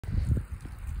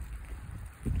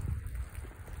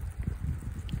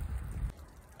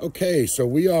Okay, so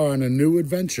we are on a new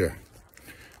adventure.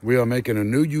 We are making a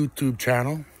new YouTube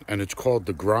channel, and it's called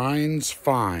The Grinds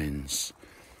Finds.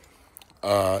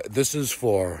 This is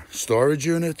for storage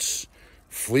units,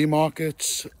 flea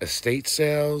markets, estate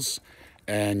sales,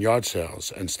 and yard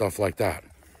sales, and stuff like that.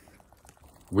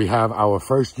 We have our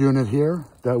first unit here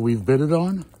that we've bidded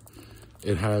on.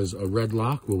 It has a red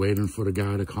lock. We're waiting for the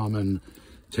guy to come and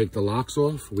take the locks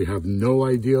off. We have no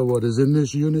idea what is in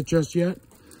this unit just yet.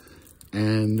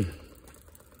 And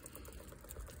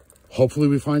hopefully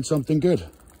we find something good.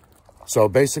 So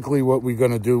basically what we're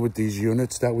gonna do with these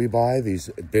units that we buy, these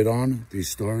bid on, these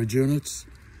storage units,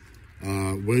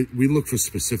 we look for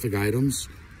specific items,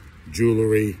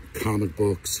 jewelry, comic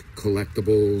books,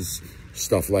 collectibles,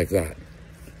 stuff like that.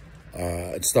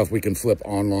 It's stuff we can flip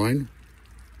online,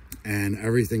 and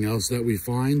everything else that we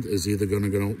find is either gonna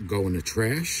go in the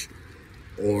trash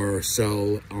or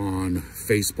sell on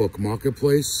Facebook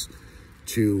Marketplace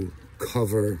to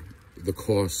cover the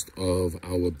cost of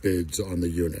our bids on the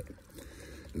unit.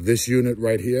 This unit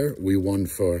right here, we won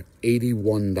for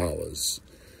 $81.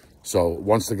 So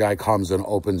once the guy comes and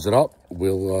opens it up,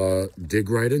 we'll dig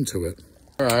right into it.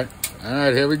 All right,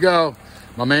 here we go.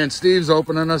 My man Steve's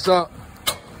opening us up.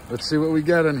 Let's see what we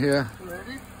get in here.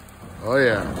 Ready? Oh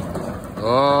yeah.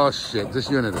 Oh shit, this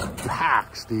unit is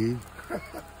packed, Steve.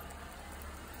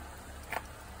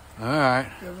 All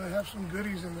right. Yeah, we have some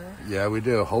goodies in there. Yeah, we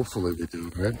do. Hopefully we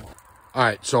do, right? All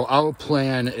right, so our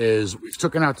plan is we've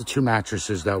taken out the 2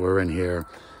 mattresses that were in here,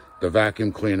 the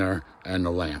vacuum cleaner and the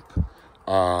lamp.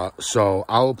 So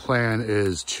our plan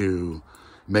is to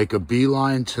make a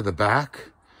beeline to the back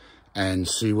and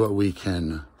see what we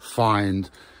can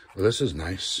find. Well, this is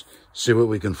nice. See what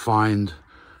we can find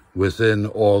within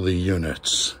all the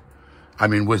units. I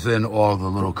mean, within all the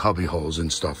little cubby holes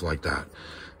and stuff like that,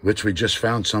 which we just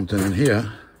found something in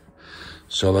here.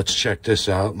 So let's check this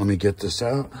out. Let me get this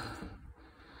out.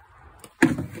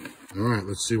 All right,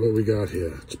 let's see what we got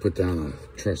here. Let's put down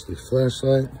a trusty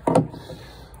flashlight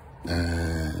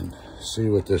and see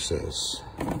what this is.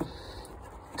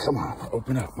 Come on,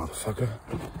 open up, motherfucker.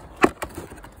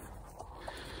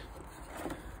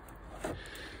 A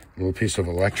little piece of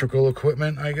electrical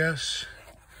equipment, I guess.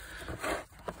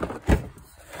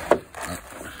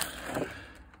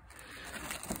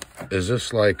 Is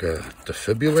this like a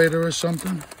defibrillator or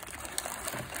something?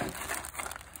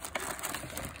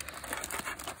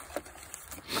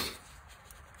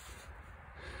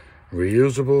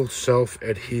 Reusable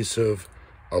self-adhesive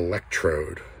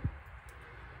electrode.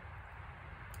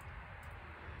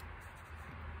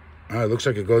 It looks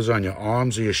like it goes on your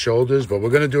arms or your shoulders, but we're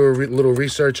going to do a little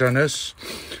research on this,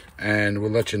 and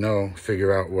we'll let you know,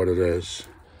 figure out what it is.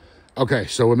 Okay,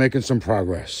 so we're making some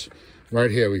progress.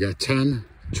 Right here, we got 10,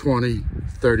 20,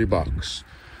 30 bucks,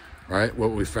 right?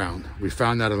 What we found. We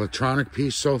found that electronic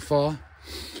piece so far.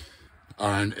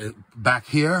 And back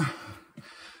here,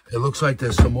 it looks like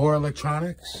there's some more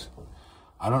electronics.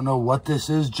 I don't know what this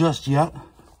is just yet,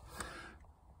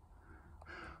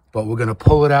 but we're gonna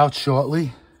pull it out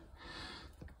shortly.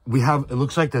 It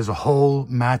looks like there's a whole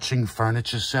matching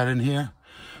furniture set in here,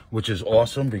 which is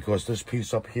awesome because this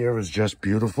piece up here is just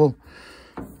beautiful.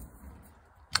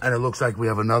 And it looks like we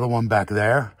have another one back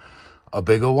there, a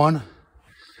bigger one.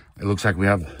 It looks like we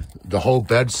have the whole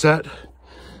bed set,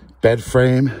 bed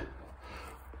frame,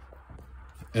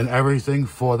 and everything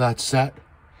for that set.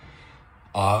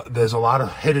 There's a lot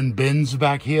of hidden bins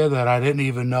back here that I didn't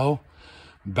even know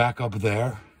back up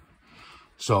there.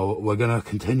 So we're gonna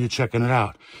continue checking it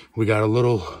out. We got a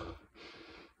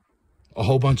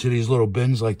whole bunch of these little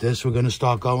bins like this we're gonna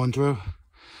start going through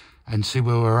and see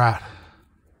where we're at.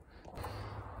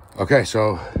 Okay,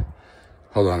 so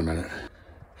hold on a minute.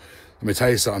 Let me tell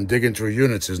you something, digging through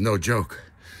units is no joke.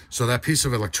 So that piece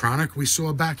of electronic we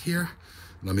saw back here,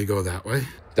 let me go that way.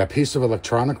 That piece of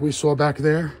electronic we saw back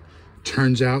there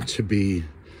turns out to be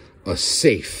a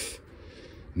safe.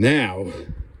 Now,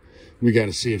 we got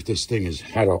to see if this thing is,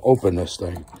 how to open this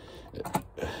thing.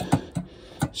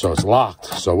 So it's locked.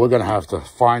 So we're going to have to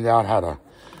find out how to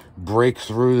break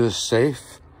through this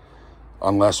safe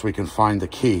unless we can find the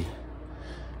key,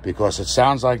 because it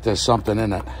sounds like there's something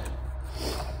in it.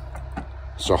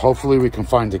 So hopefully we can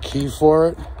find the key for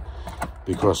it,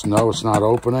 because no, it's not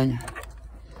opening.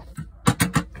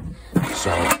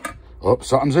 So, oh,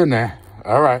 something's in there.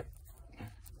 All right.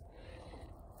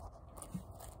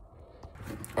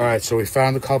 All right, so we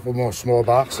found a couple more small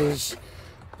boxes.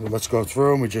 Let's go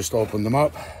through them. We just opened them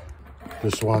up.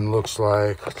 This one looks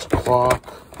like it's a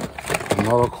clock,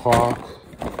 another clock.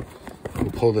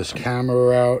 We'll pull this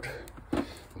camera out.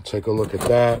 We'll take a look at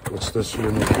that. What's this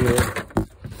unit here?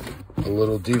 A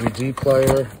little DVD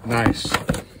player. Nice.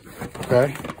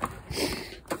 okay?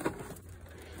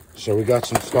 So we got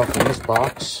some stuff in this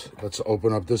box. Let's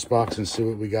open up this box and see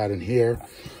what we got in here.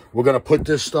 We're gonna put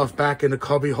this stuff back in the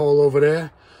cubby hole over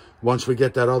there. Once we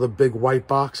get that other big white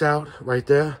box out right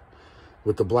there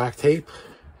with the black tape,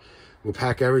 we'll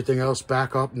pack everything else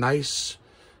back up nice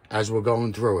as we're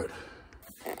going through it.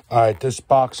 All right, this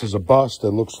box is a bust.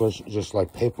 It looks just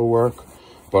like paperwork,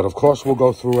 but of course we'll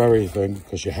go through everything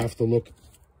because you have to look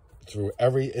through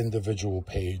every individual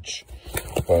page.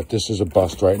 But this is a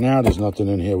bust right now. There's nothing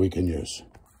in here we can use.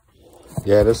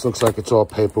 Yeah, this looks like it's all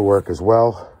paperwork as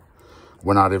well.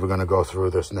 We're not even gonna go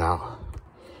through this now.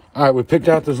 All right, we picked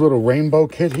out this little rainbow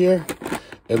kit here.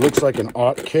 It looks like an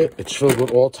art kit. It's filled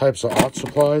with all types of art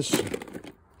supplies.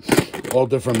 All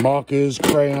different markers,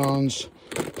 crayons,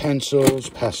 pencils,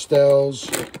 pastels,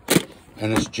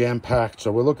 and it's jam-packed.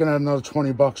 So we're looking at another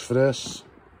 20 bucks for this.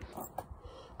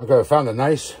 Okay, I found a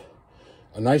nice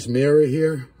mirror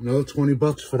here. Another 20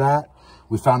 bucks for that.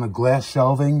 We found a glass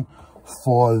shelving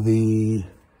for the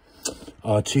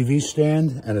TV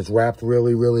stand, and it's wrapped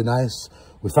really, really nice.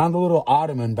 We found a little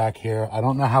ottoman back here. I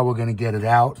don't know how we're gonna get it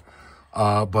out,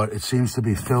 but it seems to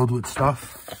be filled with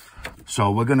stuff. So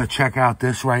we're gonna check out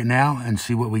this right now and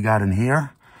see what we got in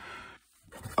here.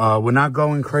 We're not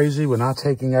going crazy. We're not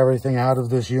taking everything out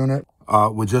of this unit.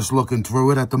 We're just looking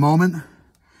through it at the moment.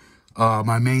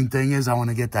 My main thing is I want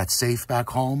to get that safe back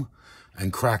home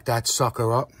and crack that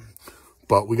sucker up.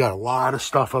 But we got a lot of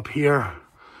stuff up here.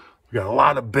 We got a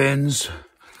lot of bins,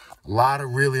 a lot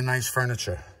of really nice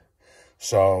furniture.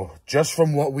 So just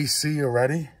from what we see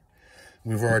already,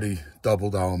 we've already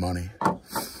doubled our money.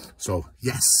 So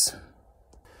yes.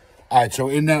 All right, so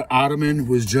in that ottoman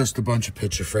was just a bunch of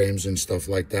picture frames and stuff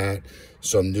like that.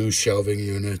 Some new shelving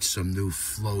units, some new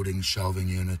floating shelving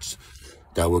units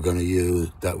that we're gonna use,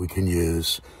 that we can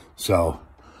use. So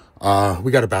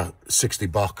we got about 60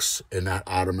 bucks in that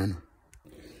ottoman.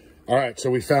 All right, so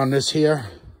we found this here.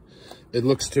 It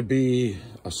looks to be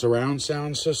a surround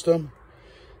sound system.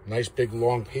 Nice big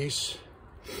long piece.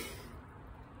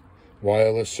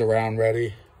 Wireless surround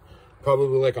ready.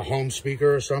 Probably like a home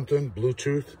speaker or something,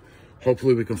 Bluetooth.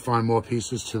 Hopefully we can find more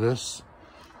pieces to this.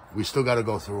 We still got to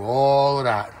go through all of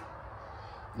that.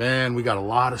 Man, we got a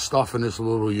lot of stuff in this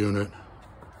little unit.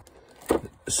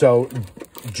 So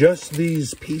just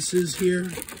these pieces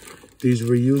here, these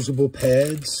reusable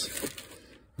pads,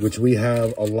 which we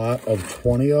have a lot of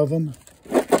 20 of them,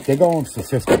 they're going for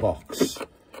 50 bucks.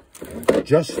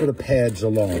 Just for the pads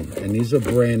alone. And these are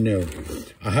brand new.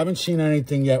 I haven't seen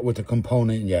anything yet with the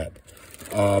component yet.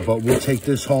 But we'll take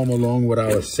this home along with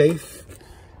our safe.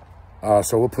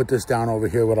 So we'll put this down over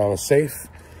here with our safe.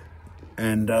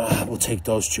 And we'll take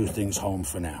those two things home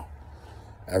for now.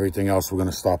 Everything else we're going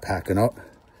to start packing up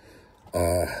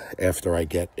after I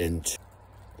get into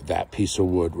that piece of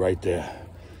wood right there.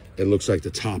 It looks like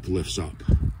the top lifts up.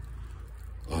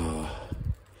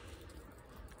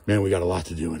 Man, we got a lot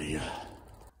to do in here.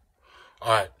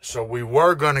 All right, so we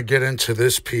were going to get into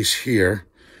this piece here,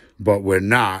 but we're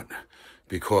not,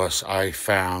 because I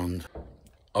found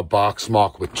a box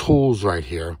marked with tools right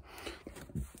here.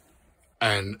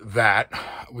 And that,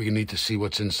 we need to see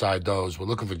what's inside those. We're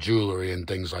looking for jewelry and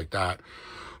things like that.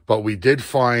 But we did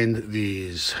find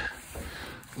these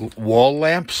wall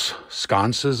lamps,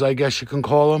 sconces, I guess you can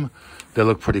call them. They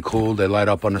look pretty cool. They light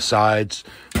up on the sides.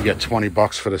 You get 20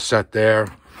 bucks for the set there.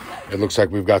 It looks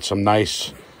like we've got some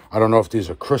nice, I don't know if these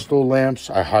are crystal lamps.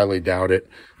 I highly doubt it.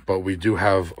 But we do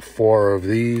have 4 of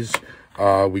these.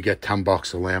 We get 10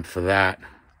 bucks a lamp for that.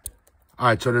 All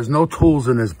right, so there's no tools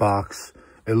in this box.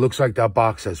 It looks like that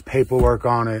box has paperwork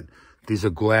on it. These are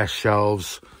glass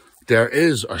shelves. There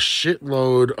is a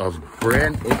shitload of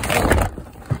brand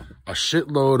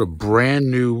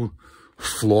new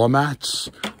floor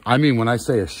mats. I mean, when I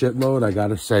say a shitload, I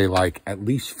gotta say like at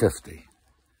least 50.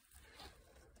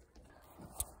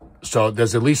 So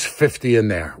there's at least 50 in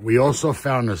there. We also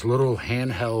found this little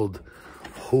handheld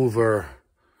Hoover.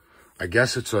 I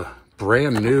guess it's a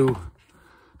brand new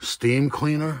steam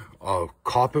cleaner, a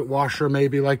carpet washer,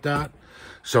 maybe like that.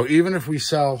 So even if we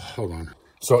sell, hold on.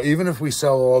 So even if we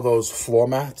sell all those floor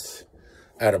mats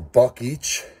at $1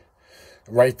 each,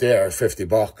 right there, 50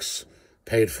 bucks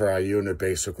paid for our unit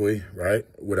basically, right?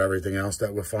 With everything else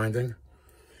that we're finding.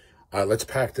 All right, let's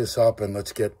pack this up and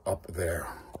let's get up there.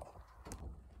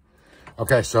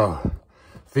 Okay, so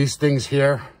these things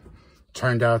here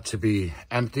turned out to be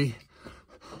empty,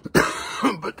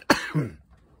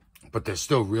 but they're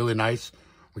still really nice.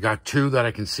 We got 2 that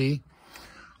I can see,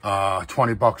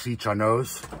 20 bucks each on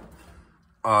those.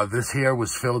 This here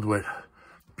was filled with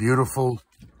beautiful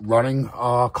running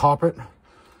carpet,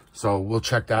 so we'll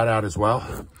check that out as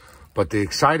well. But the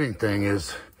exciting thing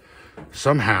is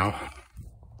somehow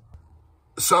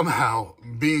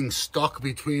being stuck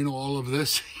between all of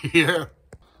this here,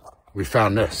 we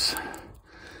found this.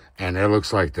 And it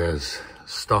looks like there's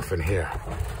stuff in here.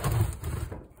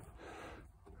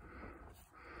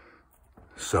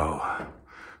 So,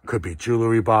 could be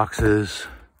jewelry boxes,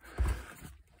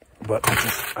 but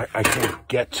I can't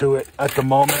get to it at the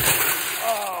moment.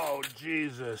 Oh,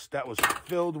 Jesus, that was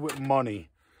filled with money.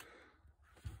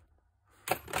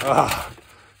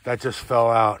 That just fell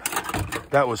out.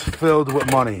 That was filled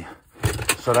with money.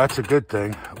 So that's a good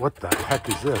thing. What the heck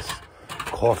is this?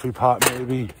 Coffee pot,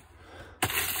 maybe?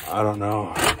 I don't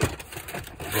know.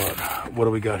 But what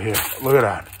do we got here? Look at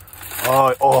that.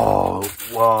 Oh,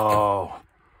 whoa.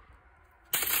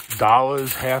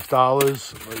 Dollars, half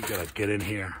dollars. We gotta get in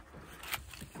here.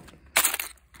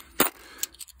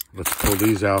 Let's pull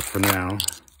these out for now.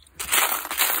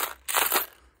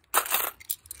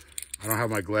 I don't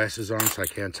have my glasses on, so I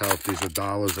can't tell if these are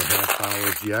dollars or half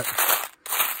dollars yet.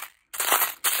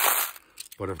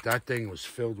 But if that thing was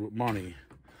filled with money,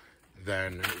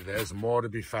 then there's more to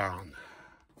be found.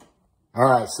 All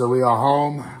right, so we are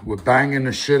home. We're banging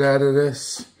the shit out of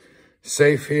this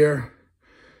safe here.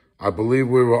 I believe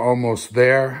we were almost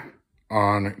there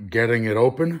on getting it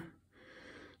open.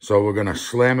 So we're gonna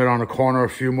slam it on the corner a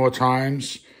few more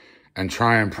times and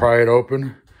try and pry it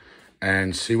open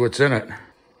and see what's in it.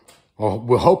 Well,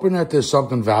 we're hoping that there's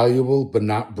something valuable but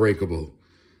not breakable,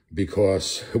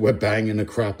 because we're banging the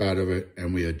crap out of it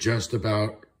and we just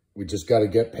gotta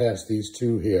get past these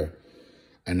two here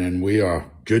and then we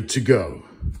are good to go.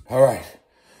 All right,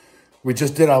 we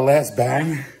just did our last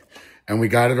bang and we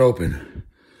got it open.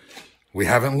 We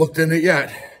haven't looked in it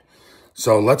yet.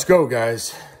 So let's go,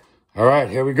 guys. All right,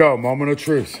 here we go. Moment of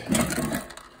truth.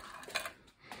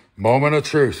 Moment of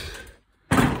truth.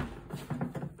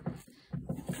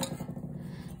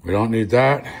 We don't need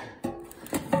that.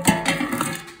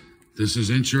 This is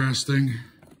interesting.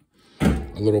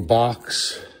 A little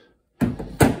box.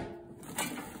 A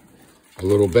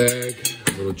little bag.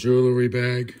 A little jewelry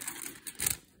bag.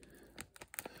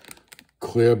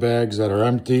 Clear bags that are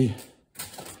empty.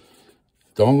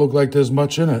 Don't look like there's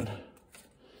much in it.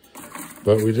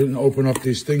 But we didn't open up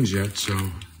these things yet, so.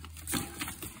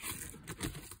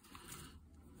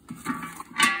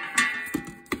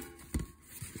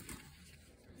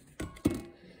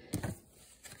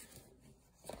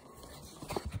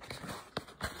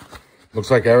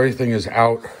 Looks like everything is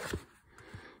out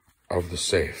of the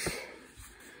safe,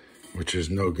 which is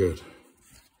no good.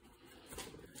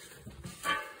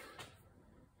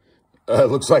 It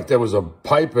looks like there was a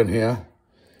pipe in here.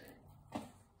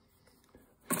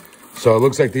 So it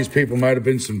looks like these people might have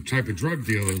been some type of drug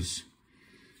dealers,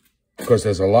 because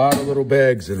there's a lot of little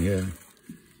bags in here.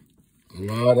 A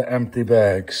lot of empty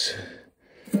bags.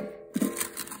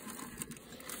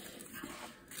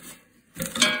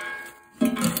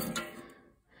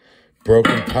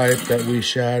 Broken pipe that we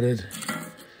shattered.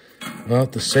 Well,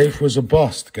 the safe was a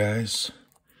bust, guys.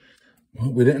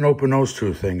 Well, we didn't open those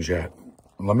two things yet.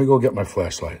 Let me go get my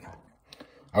flashlight.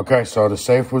 Okay, so the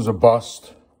safe was a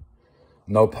bust.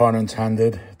 No pun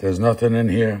intended. There's nothing in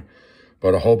here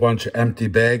but a whole bunch of empty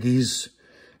baggies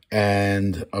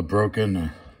and a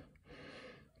broken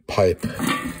pipe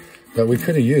that we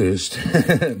could have used,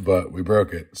 but we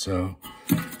broke it. So,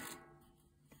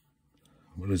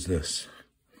 what is this?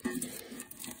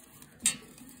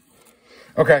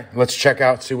 Okay, let's check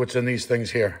out, see what's in these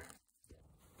things here.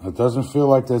 It doesn't feel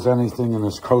like there's anything in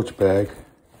this Coach bag.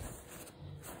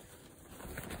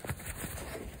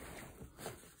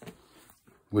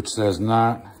 Which says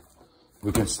not.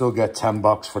 We can still get 10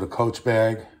 bucks for the Coach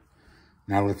bag.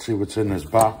 Now let's see what's in this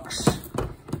box.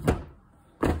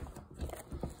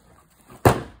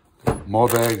 More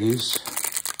baggies.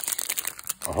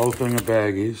 A whole thing of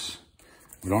baggies.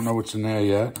 We don't know what's in there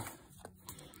yet.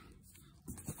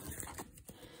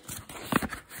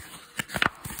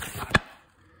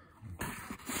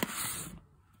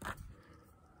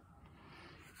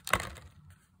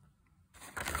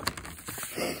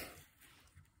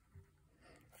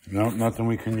 Nope, nothing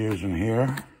we can use in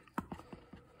here.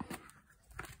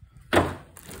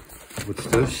 What's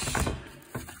this?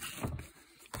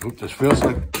 Oop, this feels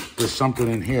like there's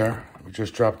something in here. We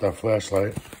just dropped our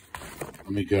flashlight.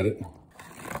 Let me get it.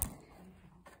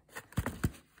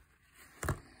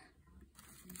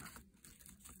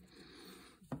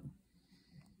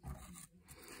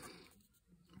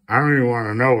 I don't even want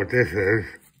to know what this is.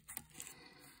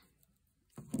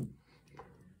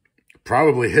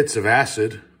 Probably hits of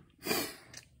acid.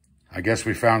 I guess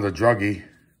we found a druggie.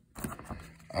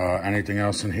 Anything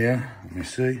else in here? Let me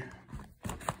see.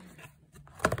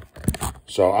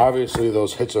 So obviously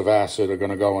those hits of acid are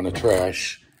going to go in the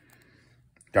trash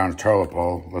down the toilet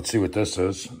bowl. Let's see what this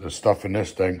is. There's stuff in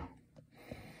this thing.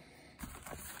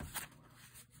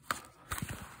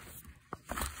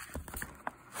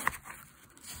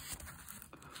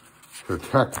 The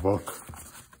textbook.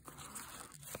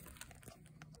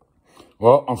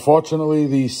 Well, unfortunately,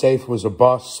 the safe was a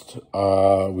bust.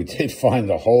 We did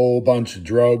find a whole bunch of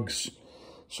drugs.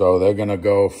 So they're going to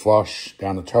go flush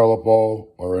down the toilet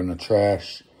bowl or in the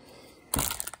trash.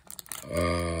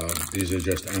 These are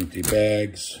just empty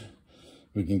bags.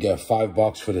 We can get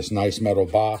 $5 for this nice metal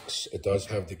box. It does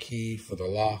have the key for the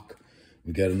lock.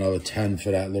 We get another 10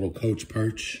 for that little coach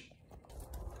perch.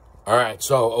 All right,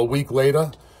 so a week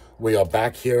later, we are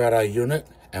back here at our unit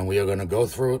and we are going to go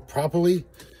through it properly,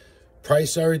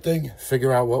 price everything,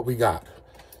 figure out what we got.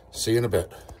 See you in a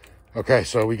bit. Okay,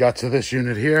 so we got to this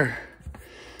unit here.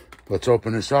 Let's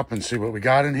open this up and see what we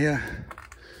got in here.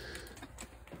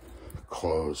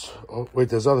 Close. Oh, wait,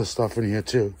 there's other stuff in here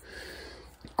too.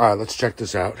 All right, let's check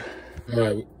this out.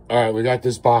 All right, we got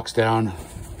this box down.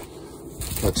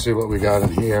 Let's see what we got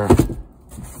in here.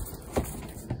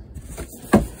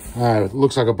 All right, it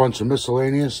looks like a bunch of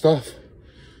miscellaneous stuff.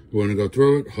 We're gonna go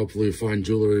through it, hopefully find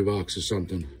jewelry box or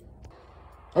something.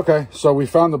 Okay, so we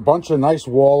found a bunch of nice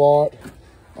wall art.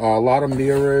 A lot of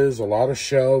mirrors, a lot of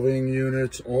shelving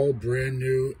units, all brand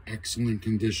new, excellent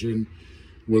condition.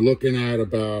 We're looking at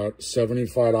about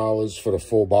 $75 for the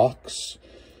full box.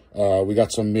 We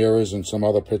got some mirrors and some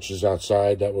other pictures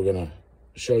outside that we're gonna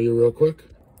show you real quick.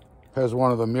 Here's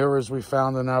one of the mirrors we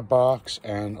found in that box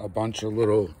and a bunch of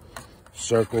little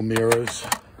circle mirrors.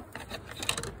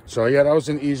 So yeah, that was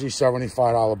an easy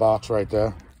 $75 box right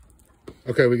there.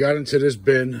 Okay, we got into this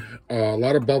bin, a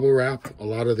lot of bubble wrap, a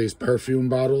lot of these perfume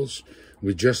bottles.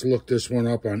 We just looked this one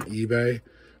up on eBay.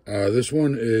 This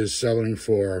one is selling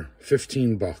for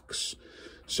 $15.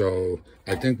 So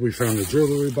I think we found a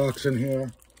jewelry box in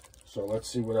here. So let's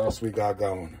see what else we got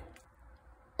going.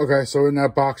 Okay, so in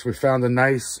that box, we found a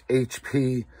nice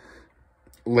HP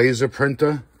laser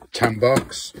printer,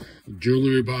 $10.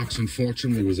 Jewelry box,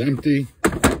 unfortunately, was empty.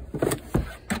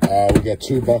 We got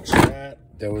 $2 for that.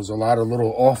 There was a lot of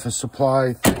little office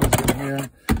supply things in here.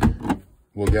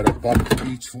 We'll get $1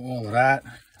 each for all of that.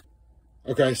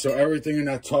 Okay, so everything in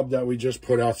that tub that we just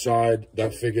put outside,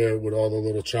 that figure with all the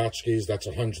little tchotchkes, that's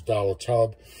a $100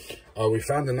 tub. We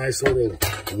found a nice little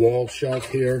wall shelf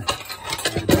here.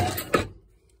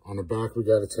 On the back, we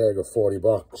got a tag of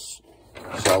 $40.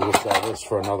 So we'll sell this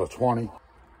for another $20.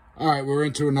 All right, we're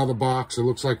into another box. It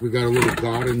looks like we got a little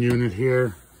garden unit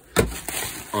here.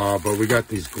 But we got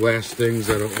these glass things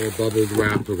that are all bubbled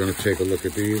wrapped. We're going to take a look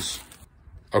at these.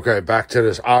 Okay, back to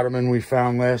this ottoman we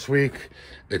found last week.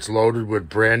 It's loaded with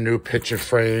brand new picture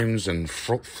frames and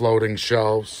floating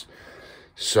shelves.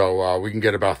 So we can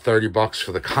get about $30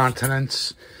 for the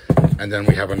continents. And then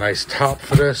we have a nice top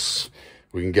for this.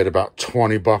 We can get about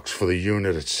 $20 for the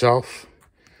unit itself.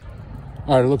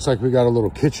 All right, it looks like we got a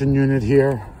little kitchen unit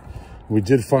here. We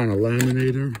did find a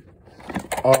laminator.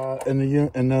 In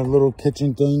the little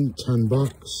kitchen thing, $10.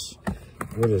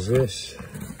 What is this?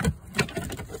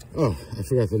 Oh, I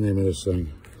forgot the name of this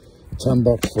thing. $10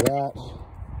 for that. All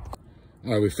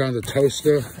right, we found a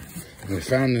toaster, and we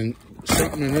found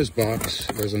something in this box.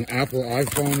 There's an Apple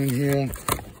iPhone in here.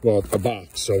 Well, a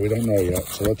box, so we don't know yet.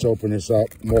 So let's open this up.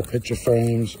 More picture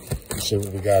frames. Let's see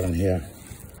what we got in here.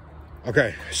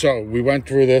 Okay, so we went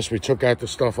through this. We took out the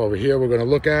stuff over here we're going to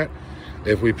look at.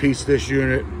 If we piece this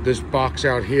unit, this box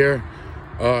out here,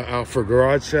 out for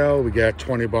garage sale, we get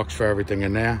 $20 for everything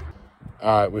in there.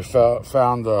 All right, we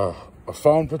found a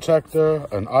phone protector,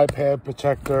 an iPad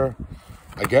protector.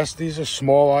 I guess these are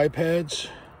small iPads,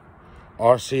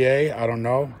 RCA, I don't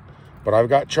know. But I've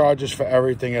got chargers for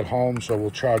everything at home, so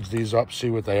we'll charge these up, see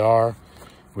what they are.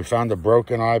 We found a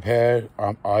broken iPad,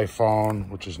 iPhone,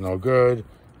 which is no good,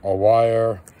 a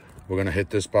wire. We're gonna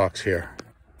hit this box here.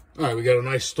 All right, we got a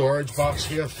nice storage box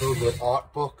here filled with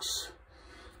art books,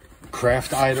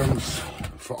 craft items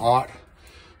for art.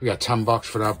 We got $10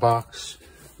 for that box.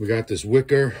 We got this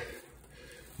wicker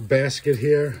basket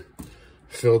here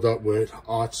filled up with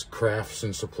arts, crafts,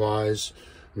 and supplies.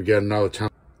 We get another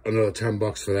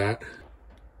 $10 for that.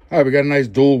 All right, we got a nice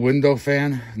dual window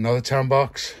fan, another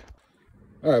 $10.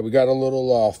 All right, we got a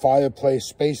little fireplace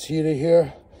space heater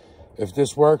here. If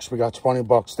this works, we got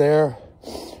 $20 there.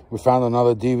 We found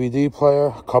another DVD player,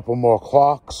 a couple more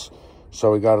clocks.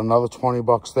 So we got another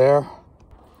 $20 there. All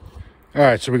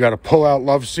right, so we got a pull-out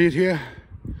love seat here.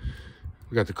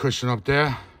 We got the cushion up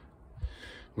there.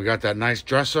 We got that nice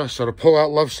dresser. So the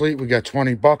pull-out love seat, we got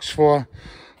 $20 for.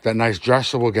 That nice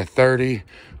dresser will get 30.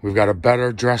 We've got a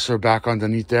better dresser back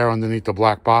underneath there, underneath the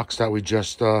black box that we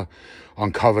just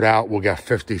uncovered out. We'll get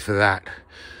 50 for that.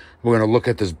 We're going to look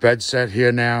at this bed set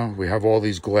here now. We have all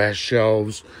these glass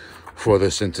shelves for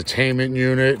this entertainment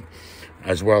unit,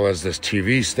 as well as this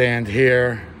TV stand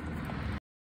here.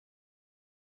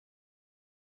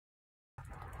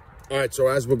 All right, so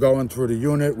as we're going through the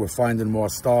unit, we're finding more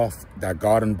stuff. That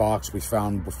garden box we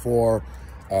found before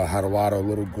had a lot of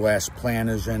little glass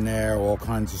planters in there, all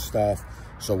kinds of stuff.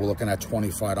 So we're looking at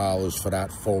 $25 for that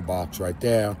full box right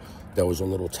there. There was a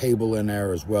little table in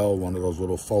there as well, one of those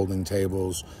little folding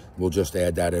tables. We'll just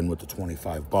add that in with the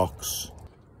 25 bucks.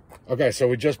 Okay, so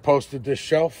we just posted this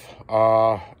shelf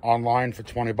online for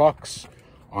 20 bucks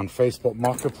on Facebook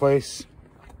Marketplace.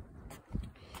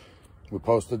 We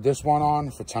posted this one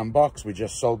on for 10 bucks. We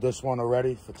just sold this one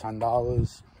already for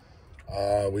 $10.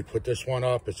 We put this one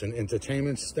up. It's an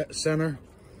entertainment center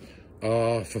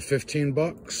for 15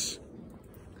 bucks.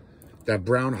 That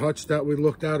brown hutch that we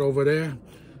looked at over there,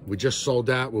 we just sold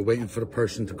that. We're waiting for the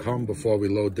person to come before we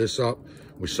load this up.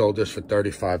 We sold this for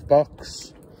 35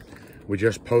 bucks. We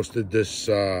just posted this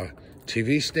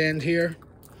TV stand here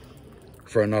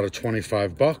for another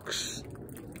 25 bucks.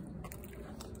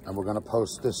 And we're gonna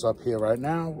post this up here right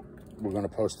now. We're gonna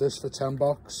post this for 10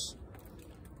 bucks.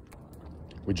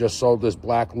 We just sold this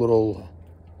black little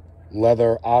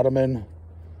leather ottoman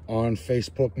on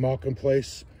Facebook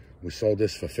Marketplace. We sold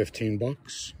this for 15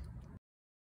 bucks.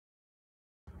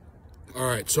 All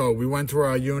right, so we went through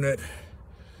our unit.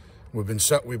 We've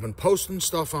been posting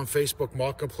stuff on Facebook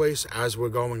Marketplace as we're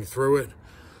going through it.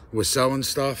 We're selling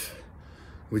stuff.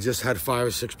 We just had 5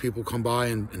 or 6 people come by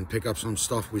and pick up some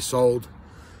stuff we sold.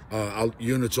 Our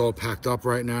unit's all packed up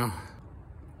right now.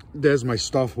 There's my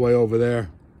stuff way over there.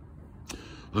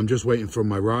 I'm just waiting for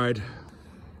my ride.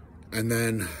 And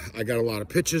then I got a lot of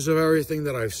pictures of everything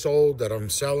that I've sold, that I'm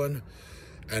selling.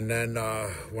 And then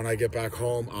when I get back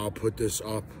home, I'll put this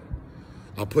up.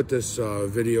 I'll put this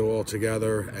video all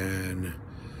together and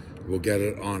we'll get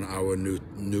it on our new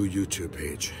YouTube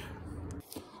page.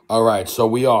 All right, so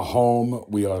we are home.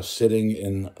 We are sitting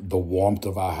in the warmth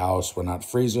of our house. We're not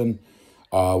freezing.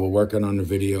 We're working on the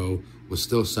video. We're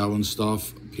still selling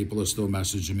stuff. People are still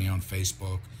messaging me on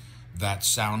Facebook. That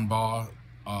sound bar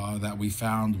that we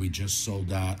found, we just sold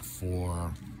that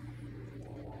for,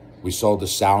 we sold the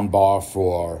sound bar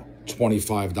for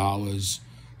 $25.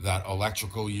 That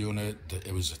electrical unit,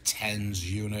 it was a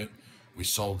TENS unit. We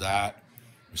sold that.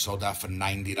 We sold that for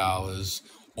 $90.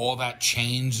 All that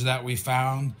change that we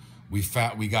found, we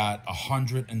got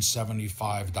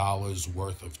 $175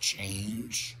 worth of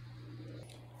change.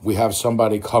 We have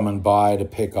somebody coming by to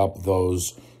pick up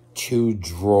those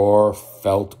 2-drawer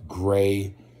felt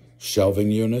gray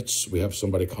shelving units. We have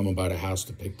somebody coming by the house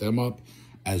to pick them up,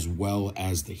 as well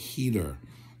as the heater.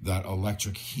 That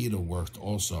electric heater worked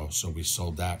also, so we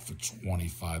sold that for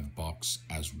 25 bucks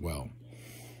as well.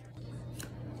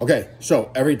 Okay, so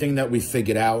everything that we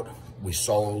figured out, we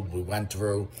sold, we went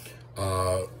through.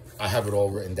 I have it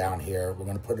all written down here. We're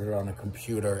gonna put it on a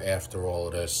computer after all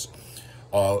of this.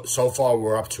 So far,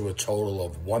 we're up to a total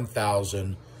of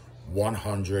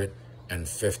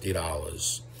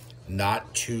 $1,150.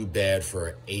 Not too bad for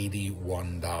an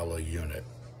 $81 unit.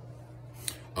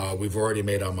 We've already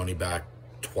made our money back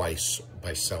twice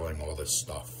by selling all this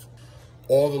stuff.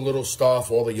 All the little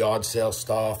stuff, all the yard sale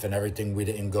stuff and everything we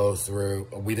didn't go through,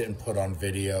 we didn't put on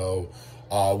video.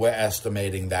 We're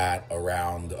estimating that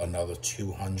around another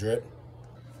 200.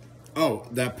 Oh,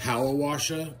 that power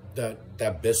washer,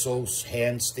 that Bissell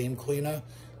hand steam cleaner,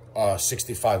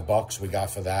 65 bucks we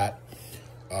got for that.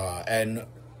 And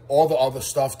all the other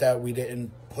stuff that we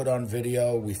didn't put on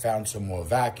video, we found some more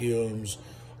vacuums,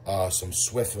 some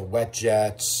Swiffer wet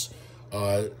jets,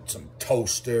 some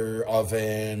toaster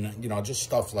oven, you know, just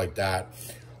stuff like that.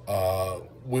 I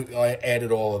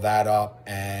added all of that up,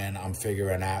 and I'm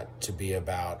figuring that to be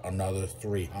about another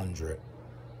 300.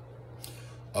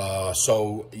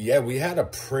 So yeah, we had a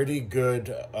pretty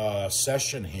good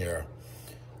session here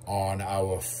on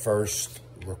our first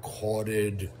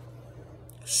recorded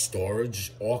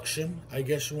storage auction, I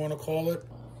guess you want to call it.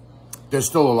 There's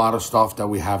still a lot of stuff that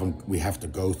we have to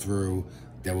go through.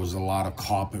 There was a lot of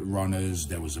carpet runners.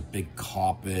 There was a big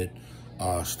carpet,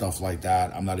 stuff like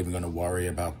that. I'm not even going to worry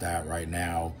about that right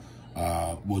now.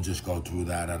 We'll just go through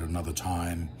that at another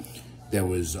time. There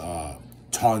was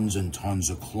tons and tons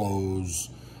of clothes.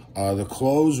 The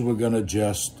clothes we're going to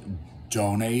just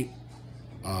donate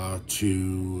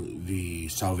to the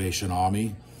Salvation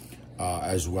Army,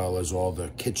 as well as all the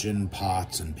kitchen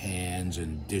pots and pans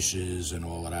and dishes and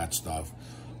all of that stuff.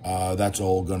 That's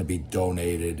all going to be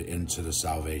donated into the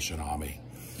Salvation Army.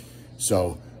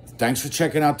 So thanks for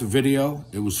checking out the video.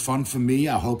 It was fun for me.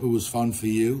 I hope it was fun for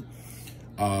you.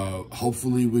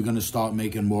 Hopefully we're going to start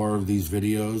making more of these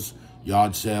videos.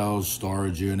 Yard sales,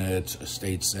 storage units,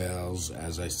 estate sales,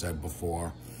 as I said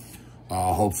before.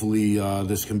 Hopefully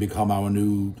this can become our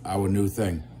new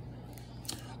thing.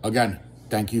 Again,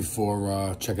 thank you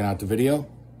for checking out the video.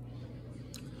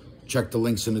 Check the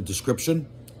links in the description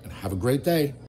and have a great day.